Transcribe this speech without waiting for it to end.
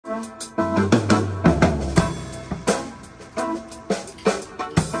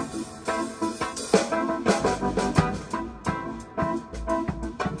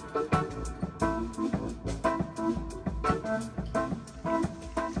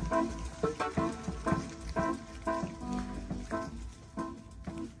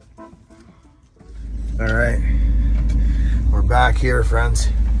back here, friends.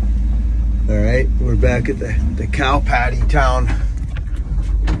 All right, we're back at the cow patty town.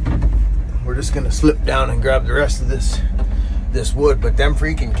 We're just gonna slip down and grab the rest of this wood, but them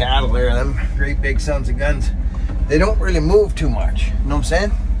freaking cattle there, them great big sons of guns, they don't really move too much. You know what I'm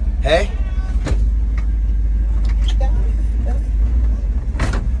saying? Hey?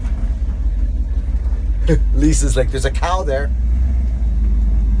 Lisa's like, there's a cow there.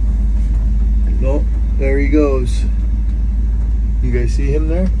 No, there he goes. You guys see him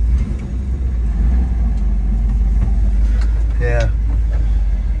there? Yeah.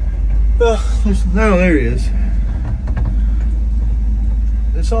 Oh, no, there he is.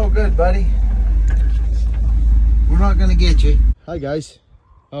 It's all good, buddy. We're not gonna get you. Hi guys,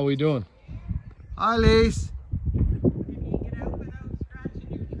 how we doing? Hi, Lise. Can you get out without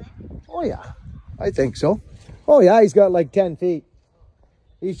scratching your truck? Oh yeah, I think so. Oh yeah, he's got like 10 feet.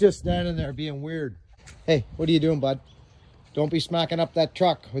 He's just standing there being weird. Hey, what are you doing, bud? Don't be smacking up that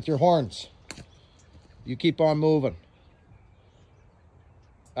truck with your horns. You keep on moving.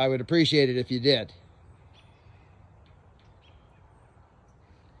 I would appreciate it if you did.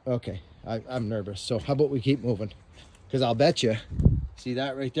 Okay, I'm nervous, so how about we keep moving? Because I'll bet you, see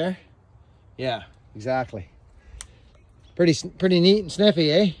that right there? Yeah, exactly. Pretty neat and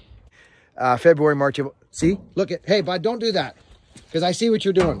sniffy, eh? February, March, see? Look at, hey bud, don't do that. Because I see what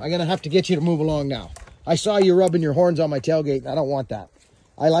you're doing. I'm going to have to get you to move along now. I saw you rubbing your horns on my tailgate, and I don't want that.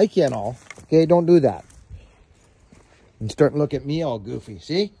 I like you and all. Okay, don't do that. And starting to look at me all goofy,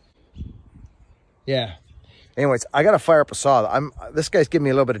 see? Yeah. Anyways, I got to fire up a saw. This guy's giving me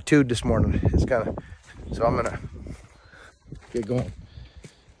a little bit of tood this morning. It's kind of, so I'm going to get going.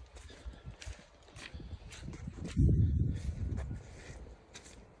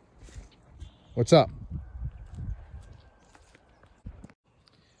 What's up?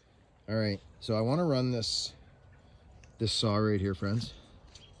 All right, so I want to run this saw right here, friends.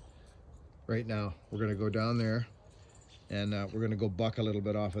 Right now, we're going to go down there, and we're going to go buck a little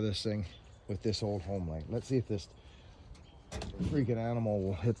bit off of this thing with this old home light. Let's see if this freaking animal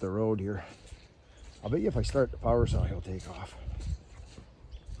will hit the road here. I'll bet you if I start the power saw, he'll take off.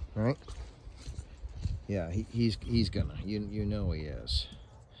 All right? Yeah, he's gonna. You know he is.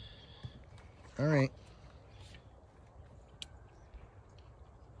 All right.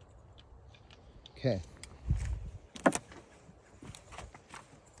 Okay.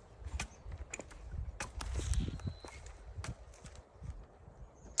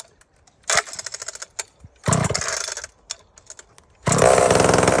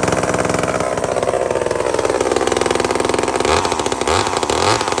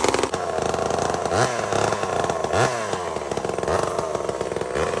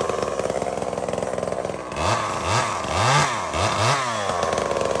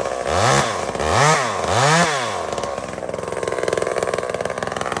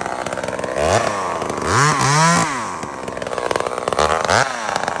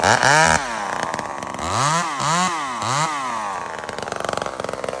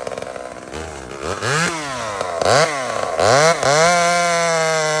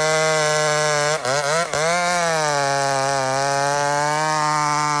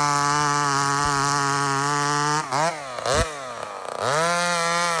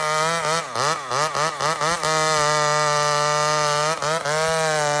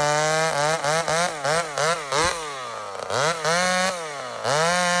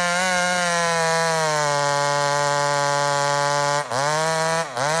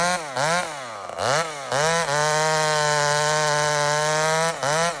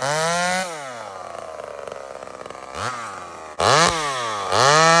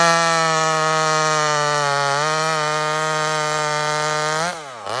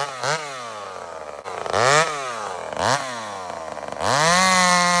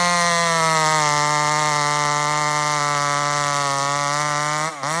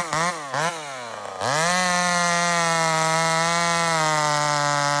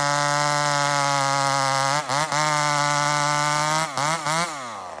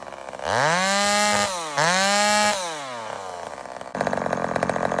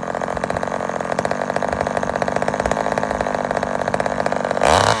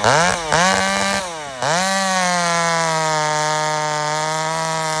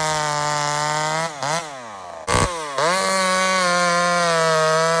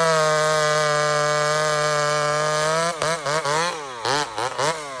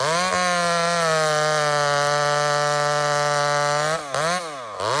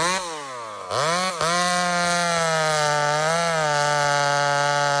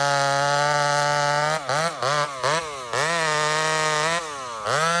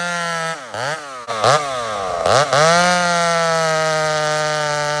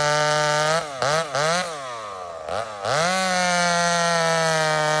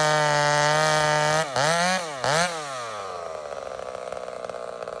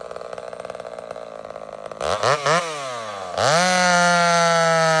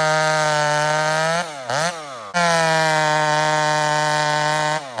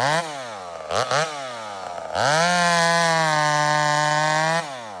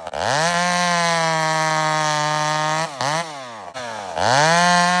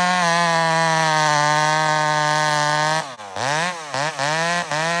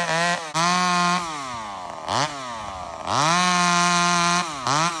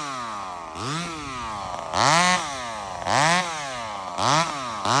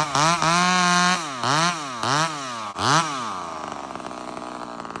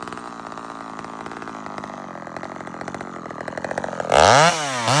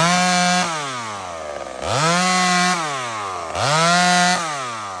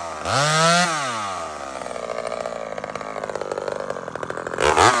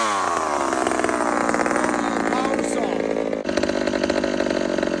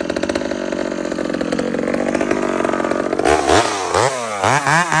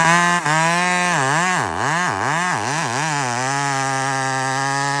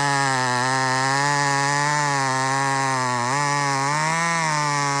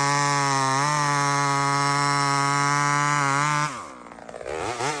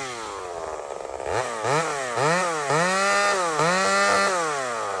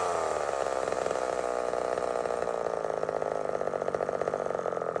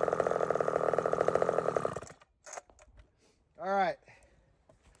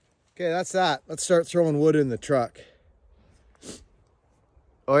 Okay, that's that. Let's start throwing wood in the truck.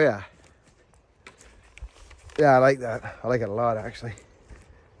 Oh yeah. Yeah, I like that. I like it a lot, actually.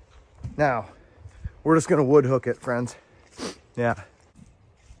 Now, we're just gonna wood hook it, friends. Yeah.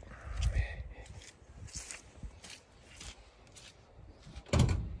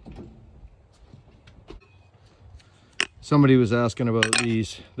 Somebody was asking about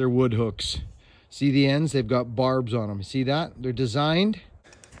these. They're wood hooks. See the ends? They've got barbs on them. See that? They're designed.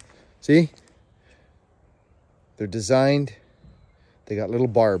 See? They're designed. They got little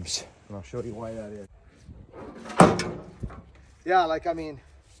barbs. And I'll show you why that is. Yeah, like, I mean,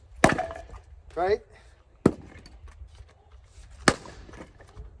 right?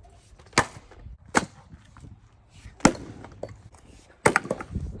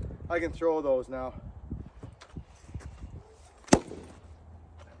 I can throw those now.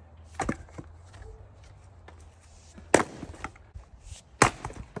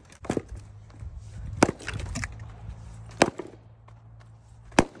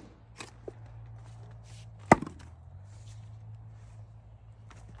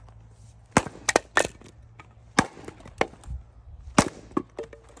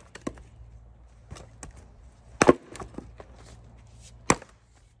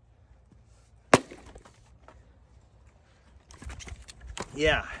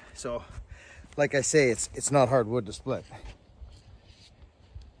 Yeah, so like I say, it's not hard wood to split.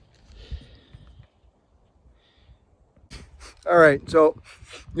 All right, so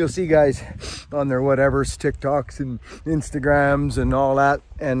you'll see guys on their whatevers, TikToks and Instagrams and all that,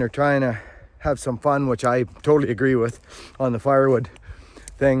 and they're trying to have some fun, which I totally agree with, on the firewood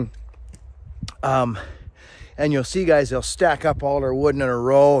thing. And you'll see guys, they'll stack up all their wood in a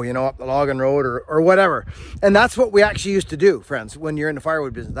row, you know, up the logging road or whatever. And that's what we actually used to do, friends, when you're in the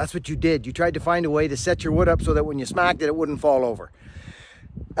firewood business. That's what you did. You tried to find a way to set your wood up so that when you smacked it, it wouldn't fall over.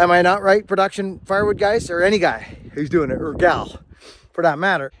 Am I not right, production firewood guys, or any guy who's doing it, or gal for that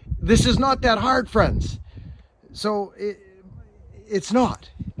matter? This is not that hard, friends. So it's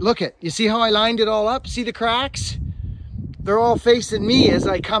not. Look at, you see how I lined it all up? See the cracks? They're all facing me as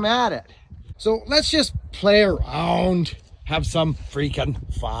I come at it. So let's just play around, have some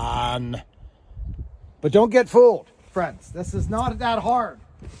freaking fun. But don't get fooled, friends. This is not that hard.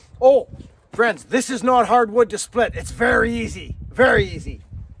 Oh, friends, this is not hard wood to split. It's very easy, very easy.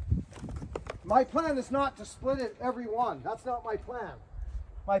 My plan is not to split it every one. That's not my plan.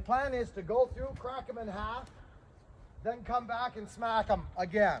 My plan is to go through, crack them in half, then come back and smack them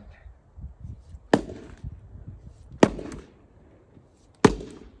again.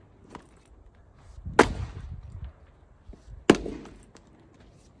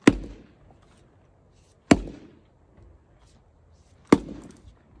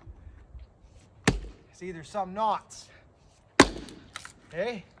 See, there's some knots.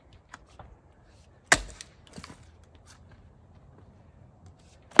 Okay?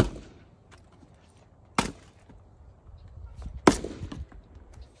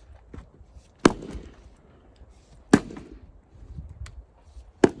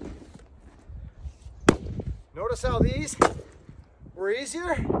 Notice how these were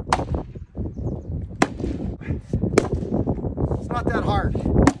easier? It's not that hard.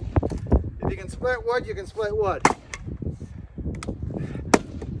 If you can split wood, you can split wood.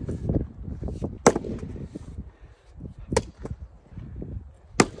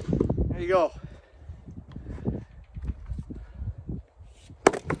 There you go.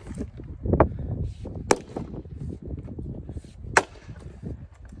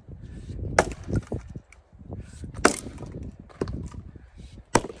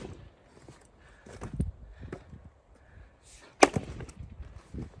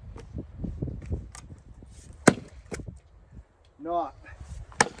 Knot.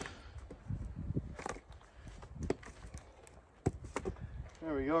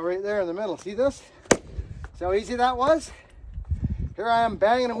 There we go, right there in the middle. See this? See how easy that was? Here I am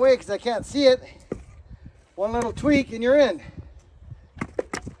banging away because I can't see it. One little tweak and you're in.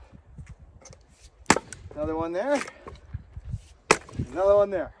 Another one there. Another one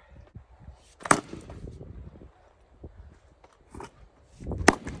there.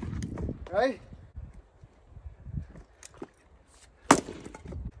 Right?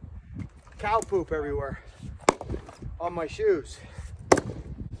 Cow poop everywhere on my shoes.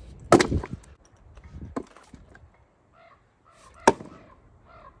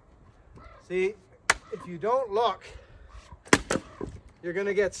 See, if you don't look, you're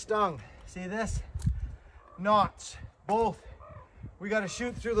gonna get stung. See this? Knots, both. We gotta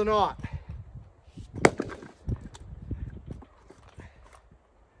shoot through the knot.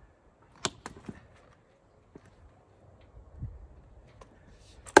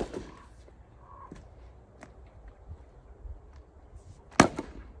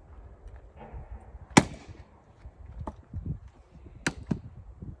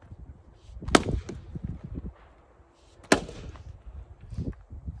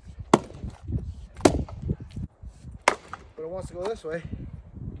 wants to go this way.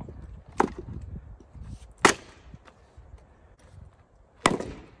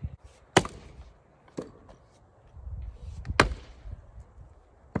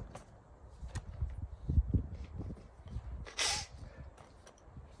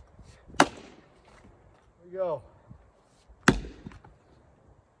 There we go.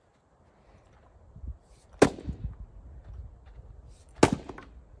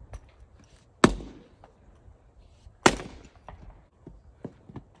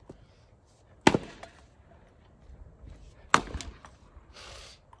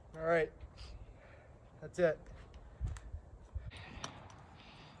 All right, that's it.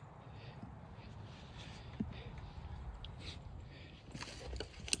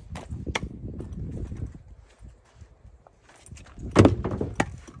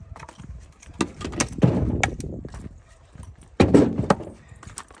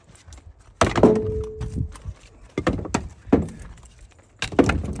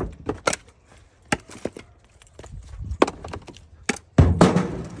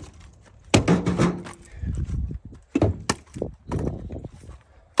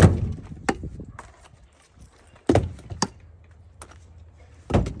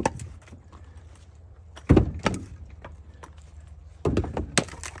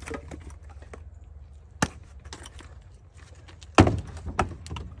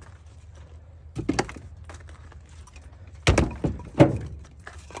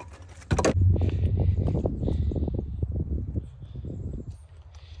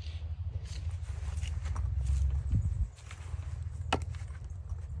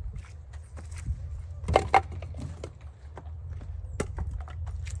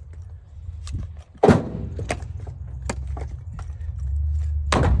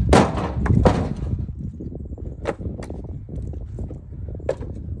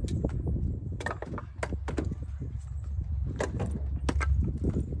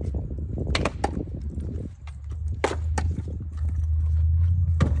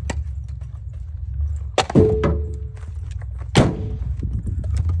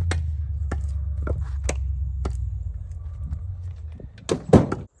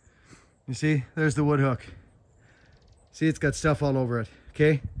 You see, there's the wood hook. See, it's got stuff all over it,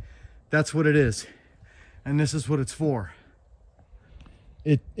 okay? That's what it is. And this is what it's for.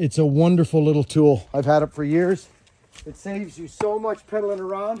 It's a wonderful little tool. I've had it for years. It saves you so much pedaling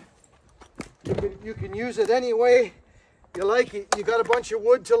around. You can use it any way you like. You got a bunch of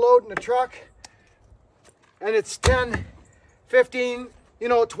wood to load in a truck, and it's 10, 15,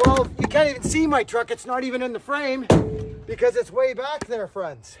 12. You can't even see my truck. It's not even in the frame because it's way back there,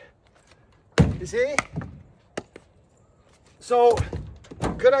 friends. You see? So,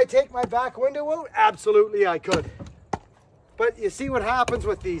 could I take my back window out? Absolutely I could. But you see what happens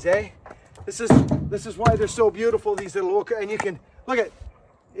with these, eh? This is why they're so beautiful, these little, and you can, look at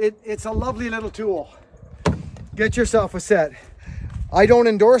it, it's a lovely little tool. Get yourself a set. I don't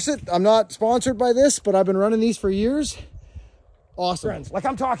endorse it. I'm not sponsored by this, but I've been running these for years. Awesome. Friends, like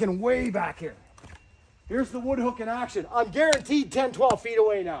I'm talking way back here. Here's the wood hook in action. I'm guaranteed 10, 12 feet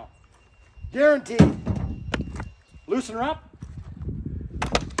away now. Guaranteed. Loosen her up.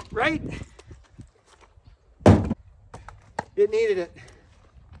 Right? It needed it.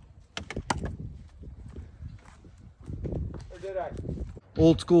 Or did I?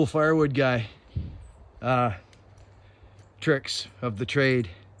 Old school firewood guy. Tricks of the trade.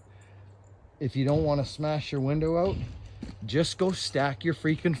 If you don't want to smash your window out, just go stack your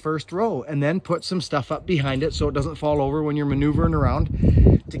freaking first row and then put some stuff up behind it so it doesn't fall over when you're maneuvering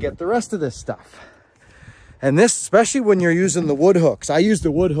around to get the rest of this stuff. And this, especially when you're using the wood hooks. I use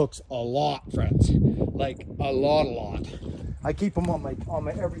the wood hooks a lot, friends. Like a lot. I keep them on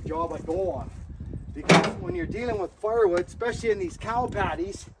my every job I go on. Because when you're dealing with firewood, especially in these cow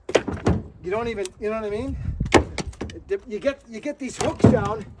patties, you don't even, you know what I mean? You get these hooks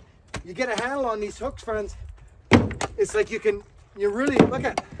down, you get a handle on these hooks, friends. It's like you really, look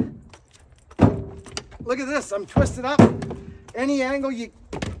at this, I'm twisted up. Any angle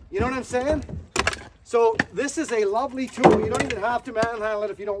you know what I'm saying? So this is a lovely tool. You don't even have to manhandle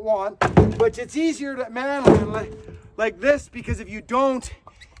it if you don't want, but it's easier to manhandle it like this because if you don't,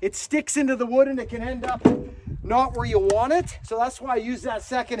 it sticks into the wood and it can end up not where you want it. So that's why I use that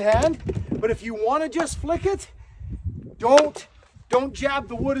second hand. But if you want to just flick it, don't jab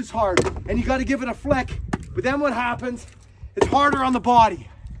the wood as hard, and you got to give it a flick. But then what happens? It's harder on the body.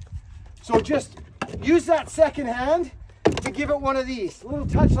 So just use that second hand to give it one of these. A little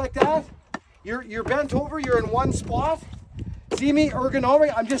touch like that. You're bent over, you're in one spot. See me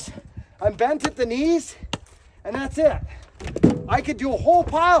ergonomic? I'm bent at the knees, and that's it. I could do a whole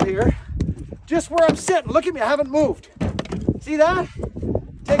pile here, just where I'm sitting. Look at me, I haven't moved. See that?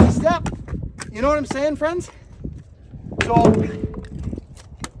 Take a step. You know what I'm saying, friends? So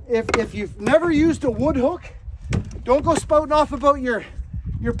if you've never used a wood hook, don't go spouting off about your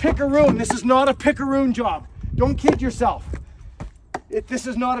pickaroon. This is not a pickaroon job. Don't kid yourself. This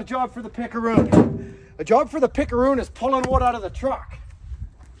is not a job for the pickaroon. A job for the pickaroon is pulling wood out of the truck,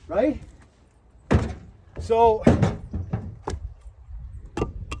 right? So,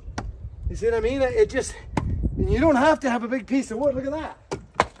 you see what I mean? It just, you don't have to have a big piece of wood. Look at that,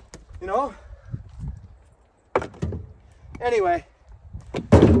 you know? Anyway,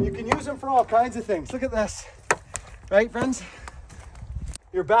 you can use them for all kinds of things. Look at this, right, friends?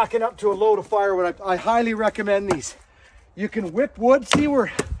 You're backing up to a load of firewood. I highly recommend these. You can whip wood. See, we're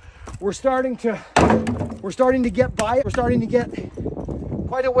starting to get by. We're starting to get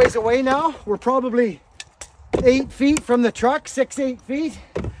quite a ways away now. We're probably 8 feet from the truck, 6-8 feet.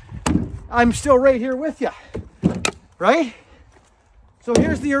 I'm still right here with you, right? So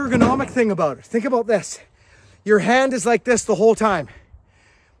here's the ergonomic thing about it. Think about this. Your hand is like this the whole time.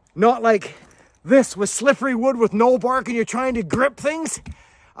 Not like this with slippery wood with no bark and you're trying to grip things.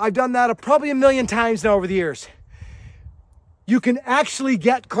 I've done that probably a million times now over the years. You can actually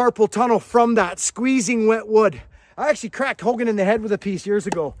get carpal tunnel from that, squeezing wet wood. I actually cracked Hogan in the head with a piece years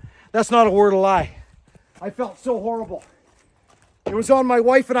ago. That's not a word of lie. I felt so horrible. It was on my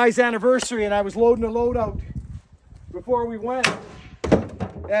wife and I's anniversary and I was loading a load out before we went.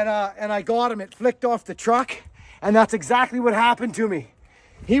 And I got him. It flicked off the truck and that's exactly what happened to me.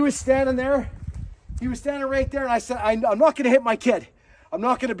 He was standing there. He was standing right there and I said, I'm not going to hit my kid. I'm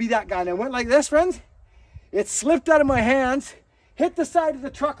not going to be that guy. And I went like this, friends. It slipped out of my hands, hit the side of the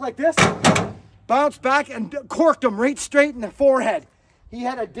truck like this, bounced back and corked him right straight in the forehead. He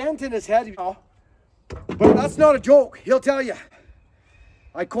had a dent in his head, you know. But that's not a joke, he'll tell you.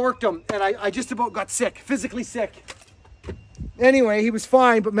 I corked him and I just about got sick, physically sick. Anyway, he was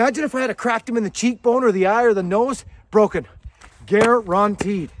fine, but imagine if I had cracked him in the cheekbone or the eye or the nose, broken.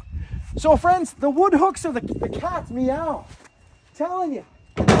 Guaranteed. So friends, the wood hooks are the cat's meow. Telling you.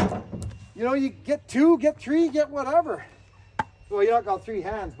 You know, you get 2, get 3, get whatever. Well, you don't got 3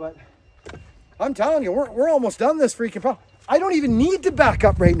 hands, but I'm telling you, we're almost done this freaking problem. I don't even need to back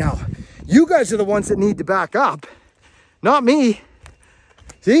up right now. You guys are the ones that need to back up, not me.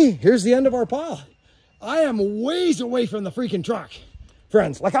 See, here's the end of our pile. I am ways away from the freaking truck,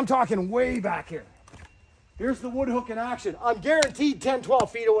 friends. Like I'm talking way back here. Here's the wood hook in action. I'm guaranteed 10,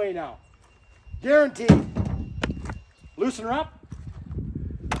 12 feet away now. Guaranteed. Loosen her up.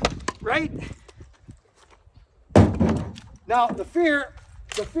 Right? Now the fear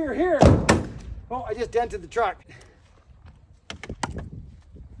here, oh, I just dented the truck.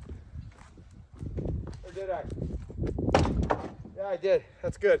 Or did I? Yeah, I did.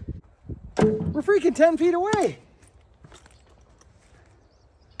 That's good. We're freaking 10 feet away.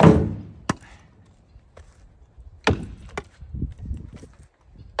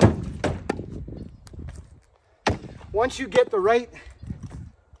 Once you get the right,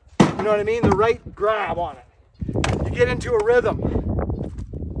 you know what I mean, the right grab on it, you get into a rhythm.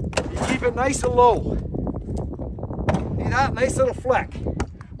 You keep it nice and low. See that? Nice little fleck.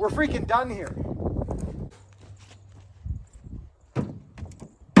 We're freaking done here.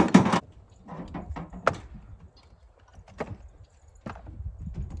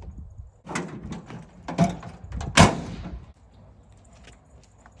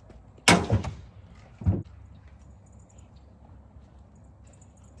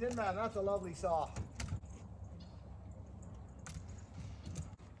 Tin Man, that's a lovely saw.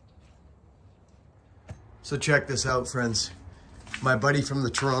 So check this out, friends. My buddy from the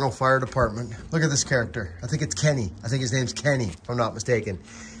Toronto Fire Department. Look at this character. I think it's Kenny. I think his name's Kenny, if I'm not mistaken.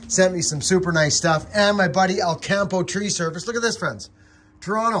 Sent me some super nice stuff. And my buddy El Campo Tree Service. Look at this, friends.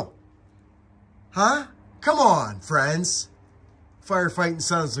 Toronto. Huh? Come on, friends. Firefighting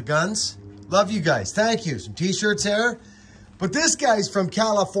sons of guns. Love you guys. Thank you. Some t-shirts here. But this guy's from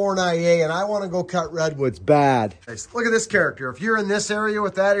California, and I want to go cut redwoods bad. Look at this character. If you're in this area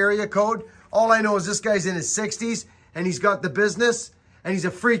with that area code, all I know is this guy's in his 60s, and he's got the business, and he's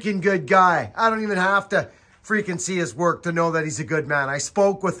a freaking good guy. I don't even have to freaking see his work to know that he's a good man. I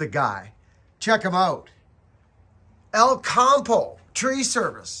spoke with the guy. Check him out. El Campo Tree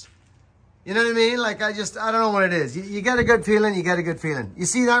Service. You know what I mean? Like, I don't know what it is. You get a good feeling, you get a good feeling. You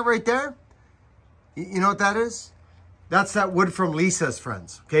see that right there? You know what that is? That's that wood from Lisa's,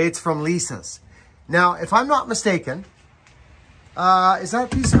 friends. Okay, it's from Lisa's. Now, if I'm not mistaken, is that a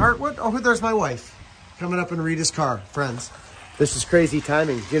piece of heartwood? Oh, there's my wife coming up in Rita's car, friends. This is crazy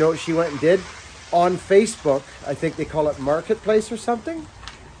timing. Do you know what she went and did? On Facebook, I think they call it Marketplace or something.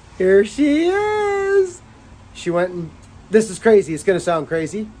 Here she is. She went and This is crazy. It's going to sound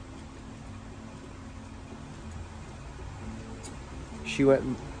crazy. She went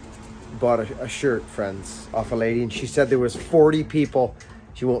and bought a shirt, friends, off a lady, and she said there was 40 people.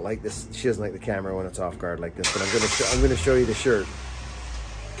 She won't like this. She doesn't like the camera when it's off guard like this, but I'm going to show you the shirt.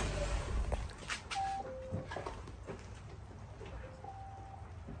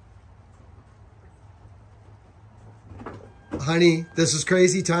 Honey, this is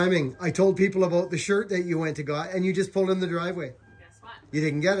crazy timing. I told people about the shirt that you went to got, and you just pulled in the driveway. Guess what? You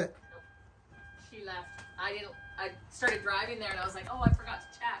didn't get it. Nope. She left. I started driving there and I was like, oh, I forgot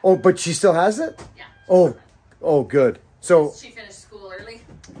to check. Oh, but she still has it? Yeah. Oh, good. So She finished school early.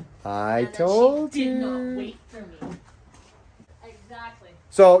 I told she you. did not wait for me. Exactly.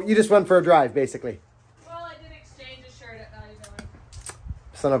 So you just went for a drive, basically. Well, I did exchange a shirt at Value Village.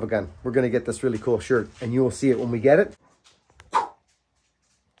 Son of a gun. We're going to get this really cool shirt, and you will see it when we get it.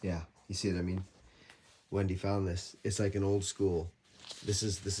 Yeah, you see what I mean? Wendy found this. It's like an old school. This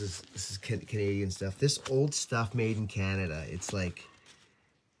is Canadian stuff. This old stuff made in Canada. It's like,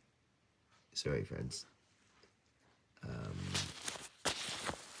 sorry, friends.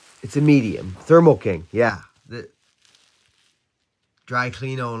 It's a medium. Thermo King. Yeah. The dry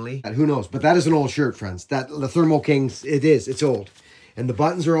clean only. And who knows? But that is an old shirt, friends. That the Thermo Kings, it is. It's old. And the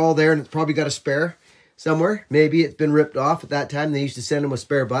buttons are all there, and it's probably got a spare somewhere. Maybe it's been ripped off at that time. They used to send them with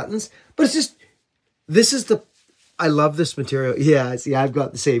spare buttons. But it's just, this is the, I love this material. Yeah, see, I've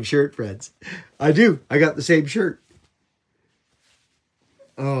got the same shirt, friends. I do. I got the same shirt.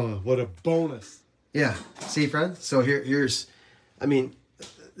 Oh, what a bonus. Yeah, see, friends? So here's, I mean,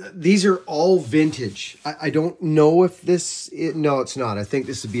 these are all vintage. I don't know if no, it's not. I think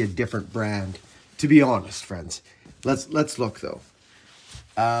this would be a different brand, to be honest, friends. Let's look, though.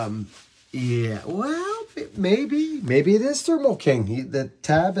 Yeah, well, maybe it is Thermo King. The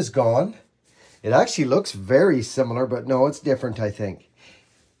tab is gone. It actually looks very similar, but no, it's different, I think.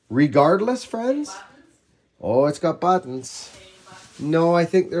 Regardless, friends. Oh, it's got buttons. No, I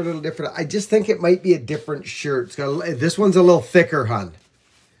think they're a little different. I just think it might be a different shirt. It's got this one's a little thicker, hun.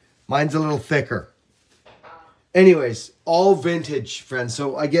 Mine's a little thicker. Anyways, all vintage, friends.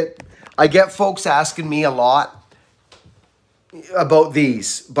 So I get folks asking me a lot about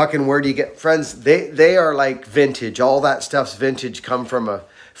these. Bucking, where do you get, friends? They are like vintage. All that stuff's vintage. Come from a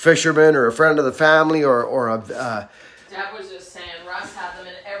fisherman or a friend of the family or a. Dad was just saying Russ had them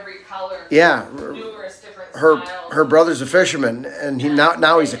in every color. Yeah, numerous different styles. Her brother's a fisherman, and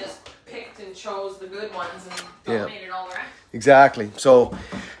now he's just picked and chose the good ones and donated all the rest. Exactly. So,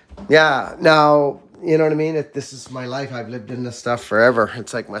 yeah. Now you know what I mean. This is my life. I've lived in this stuff forever.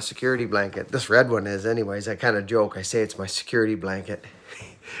 It's like my security blanket. This red one is, anyways. I kind of joke. I say it's my security blanket.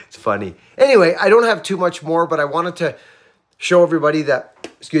 It's funny. Anyway, I don't have too much more, but I wanted to show everybody that,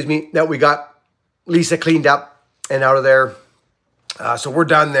 excuse me, that we got Lisa cleaned up and out of there. So we're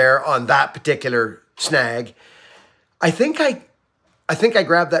done there on that particular snag. I think I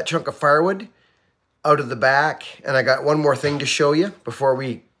grabbed that chunk of firewood out of the back, and I got one more thing to show you before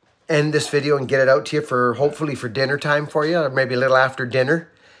we end this video and get it out to you for hopefully for dinner time for you, or maybe a little after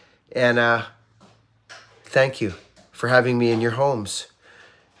dinner. And thank you for having me in your homes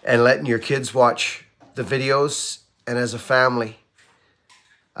and letting your kids watch the videos. And as a family,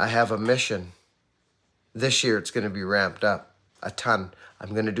 I have a mission. This year it's going to be ramped up a ton.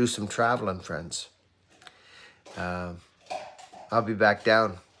 I'm going to do some traveling, friends. I'll be back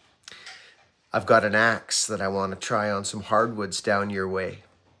down. I've got an axe that I want to try on some hardwoods down your way.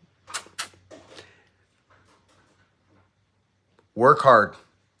 Work hard.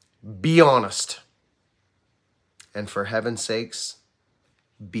 Be honest. And for heaven's sakes,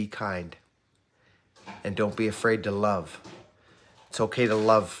 be kind. And don't be afraid to love. It's okay to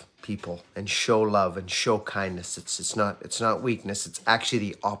love people and show love and show kindness. It's not weakness. It's actually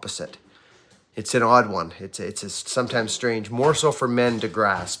the opposite. It's an odd one. It's sometimes strange, more so for men to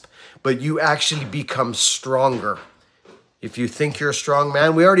grasp. But you actually become stronger. If you think you're a strong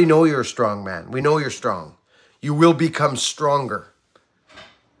man, we already know you're a strong man. We know you're strong. You will become stronger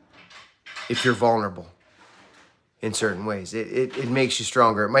if you're vulnerable in certain ways. It makes you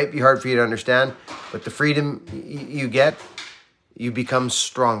stronger. It might be hard for you to understand, but the freedom you get, you become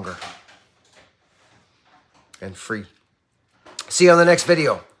stronger and free. See you on the next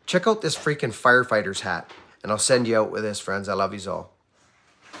video. Check out this freaking firefighter's hat, and I'll send you out with this, friends. I love yous all.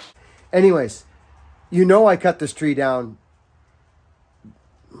 Anyways, you know I cut this tree down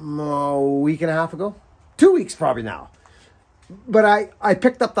a week and a half ago. 2 weeks probably now. But I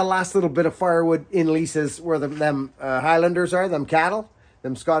picked up the last little bit of firewood in Lisa's where them Highlanders are, them cattle,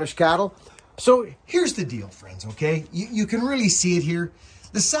 them Scottish cattle. So here's the deal, friends, okay? You can really see it here.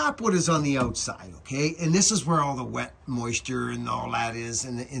 The sapwood is on the outside, okay? And this is where all the wet moisture and all that is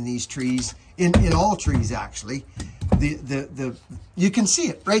in these trees, in all trees actually. You can see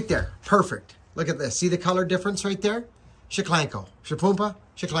it right there, perfect. Look at this, see the color difference right there? Shaklanko, Shapumpa,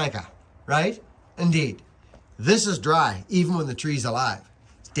 Shaklanka, right? Indeed. This is dry, even when the tree's alive.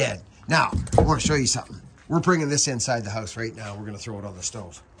 It's dead. Now, I want to show you something. We're bringing this inside the house right now. We're going to throw it on the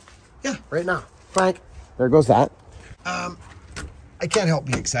stove. Yeah, right now. Frank, there goes that. I can't help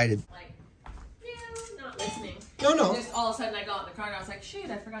being excited. Like, yeah, not listening. No. And just all of a sudden I got in the car and I was like,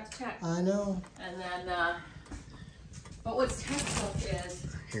 shoot, I forgot to check. I know. And then, but what's terrible is...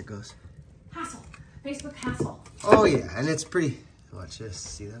 Here it goes. Hassle. Facebook hassle. Oh yeah, and it's pretty... Watch this.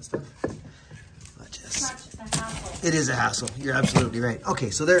 See that stuff? Watch this. Such a hassle. It is a hassle. You're absolutely right. Okay,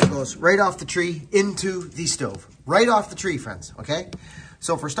 so there it goes. Right off the tree into the stove. Right off the tree, friends. Okay?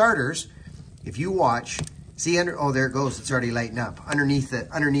 So for starters, if you watch... See under, oh, there it goes. It's already lighting up. Underneath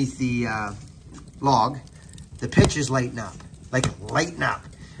the log, the pitch is lighting up. Like lighting up.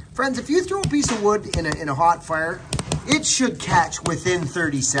 Friends, if you throw a piece of wood in a hot fire, it should catch within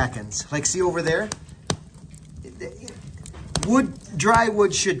 30 seconds. Like see over there? Dry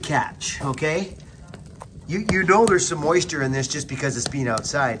wood should catch, okay? You know there's some moisture in this just because it's been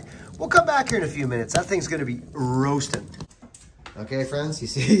outside. We'll come back here in a few minutes. That thing's gonna be roasting. Okay, friends, you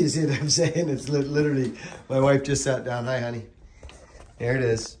see what I'm saying? It's literally, my wife just sat down. Hi, honey. There it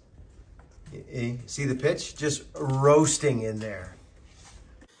is. You see the pitch? Just roasting in there.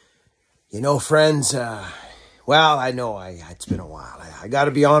 You know, friends, well, I know it's been a while. I got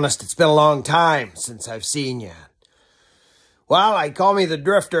to be honest, it's been a long time since I've seen you. Well, I call me the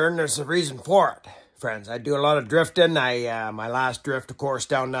drifter, and there's a reason for it. Friends, I do a lot of drifting. My last drift, of course,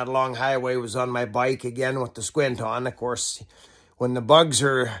 down that long highway was on my bike again with the squint on, of course. When the bugs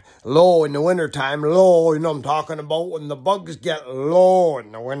are low in the wintertime, low, you know what I'm talking about, when the bugs get low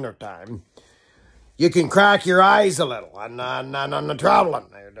in the wintertime, you can crack your eyes a little on the traveling.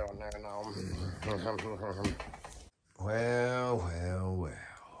 They're doing there now. Well.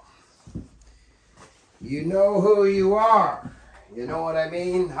 You know who you are. You know what I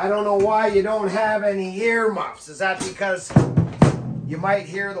mean? I don't know why you don't have any earmuffs. Is that because you might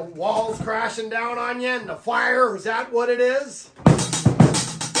hear the walls crashing down on you and the fire? Is that what it is?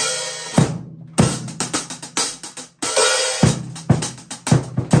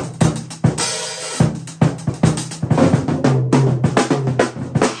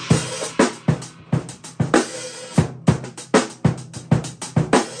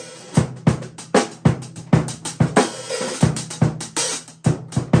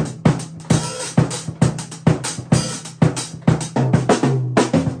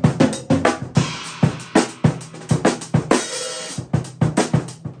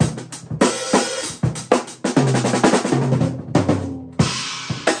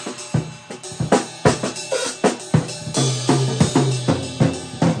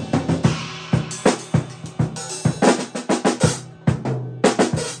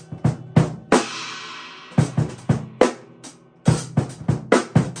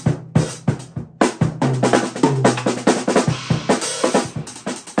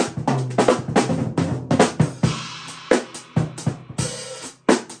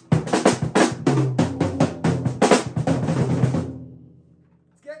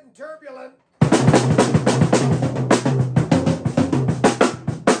 Turbulent.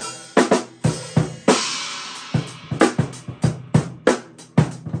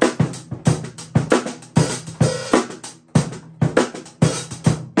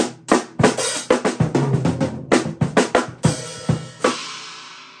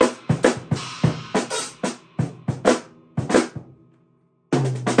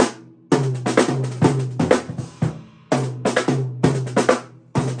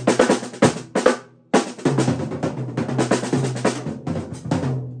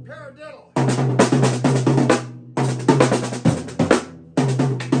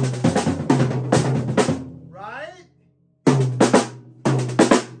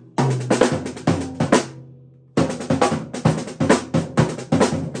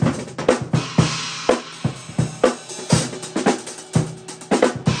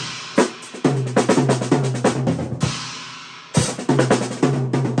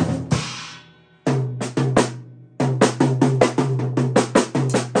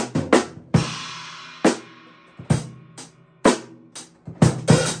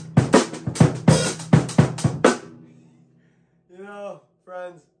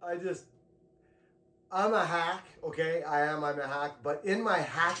 Friends, I'm a hack, okay? I'm a hack, but in my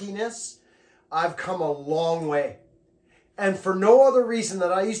hackiness, I've come a long way. And for no other reason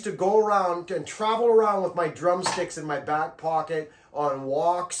than I used to go around and travel around with my drumsticks in my back pocket on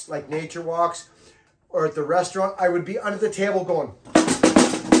walks, like nature walks, or at the restaurant, I would be under the table going.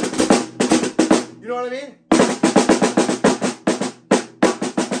 You know what I mean?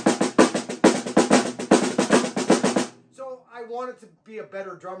 So I wanted to be a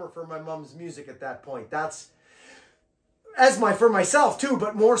better drummer for my mom's music at that point. That's for myself too,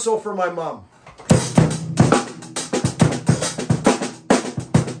 but more so for my mom.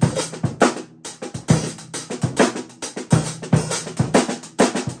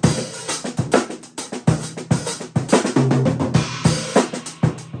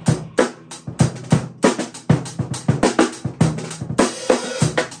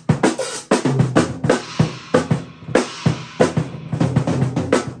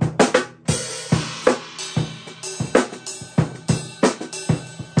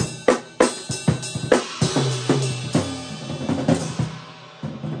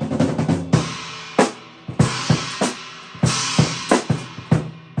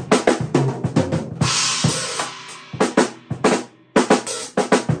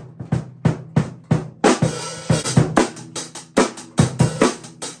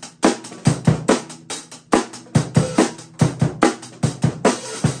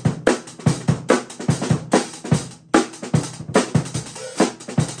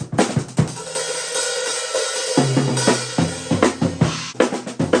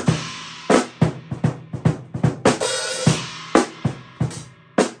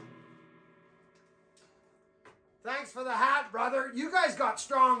 Thanks for the hat, brother. You guys got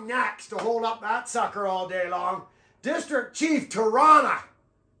strong necks to hold up that sucker all day long. District Chief Tirana.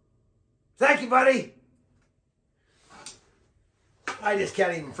 Thank you, buddy. I just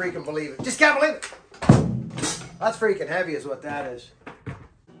can't even freaking believe it. Just can't believe it. That's freaking heavy is what that is.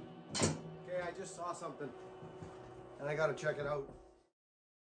 Okay, I just saw something and I gotta check it out.